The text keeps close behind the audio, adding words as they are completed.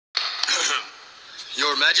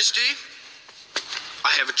Your Majesty,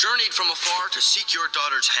 I have journeyed from afar to seek your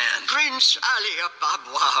daughter's hand. Prince Ali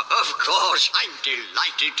Ababwa, of course. I'm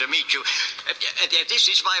delighted to meet you. This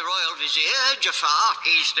is my royal vizier, Jafar.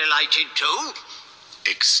 He's delighted too.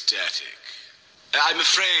 Ecstatic. I'm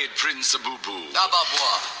afraid, Prince Abubu.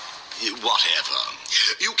 Ababwa. Whatever.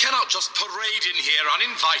 You cannot just parade in here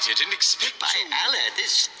uninvited and expect By Allah,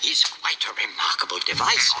 this is quite a remarkable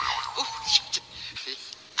device. Oh,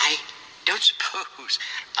 I don't suppose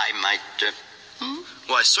I might...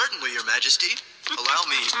 Why, certainly, Your Majesty. Allow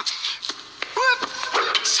me.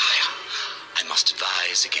 Sire, I must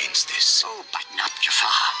advise against this. Oh, but not Jafar.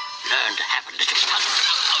 Learn to have a little fun.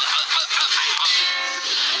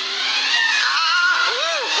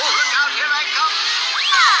 Whoa, look out, here I come.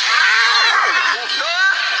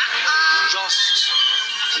 Just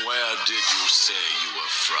where did you say you were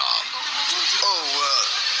from?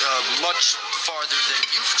 Much farther than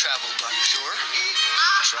you've traveled, I'm sure.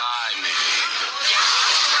 Try me.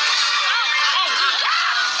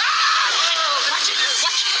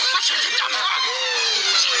 Watch it, the dumb dog.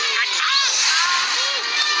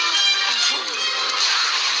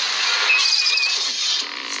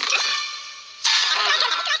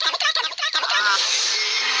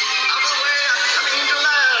 Out of the way, I'm coming to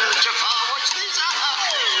land. Jafar, watch this.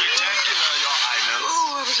 Spectacular, Your Highness.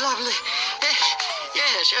 Oh, it was lovely.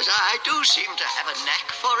 Yes, I do seem to have a knack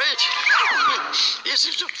for it. This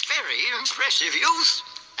is a very impressive youth.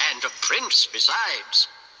 And a prince, besides.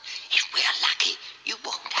 If we're lucky, you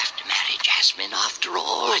won't have to marry Jasmine after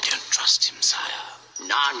all. I don't trust him, sire.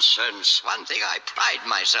 Nonsense. One thing I pride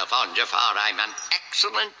myself on, Jafar, I'm an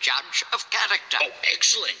excellent judge of character. Oh,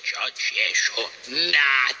 excellent judge, yeah, sure.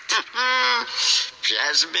 Not.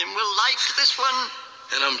 Jasmine will like this one.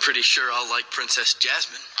 And I'm pretty sure I'll like Princess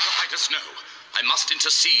Jasmine. Your Highness, no. I must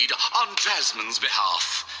intercede on Jasmine's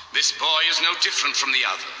behalf. This boy is no different from the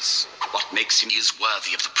others. What makes him is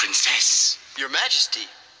worthy of the princess? Your Majesty,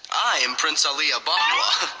 I am Prince Ali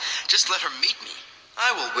Ababwa. Just let her meet me.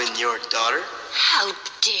 I will win your daughter. How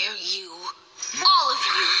dare you? All of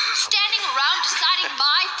you, standing around deciding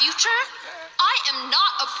my future? I am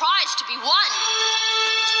not a prize to be won.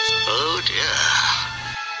 Oh, dear.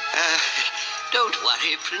 Don't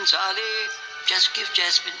worry, Prince Ali. Just give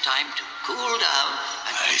Jasmine time to cool down.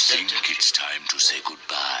 And I think it's time to say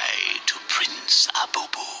goodbye to Prince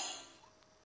Abubu.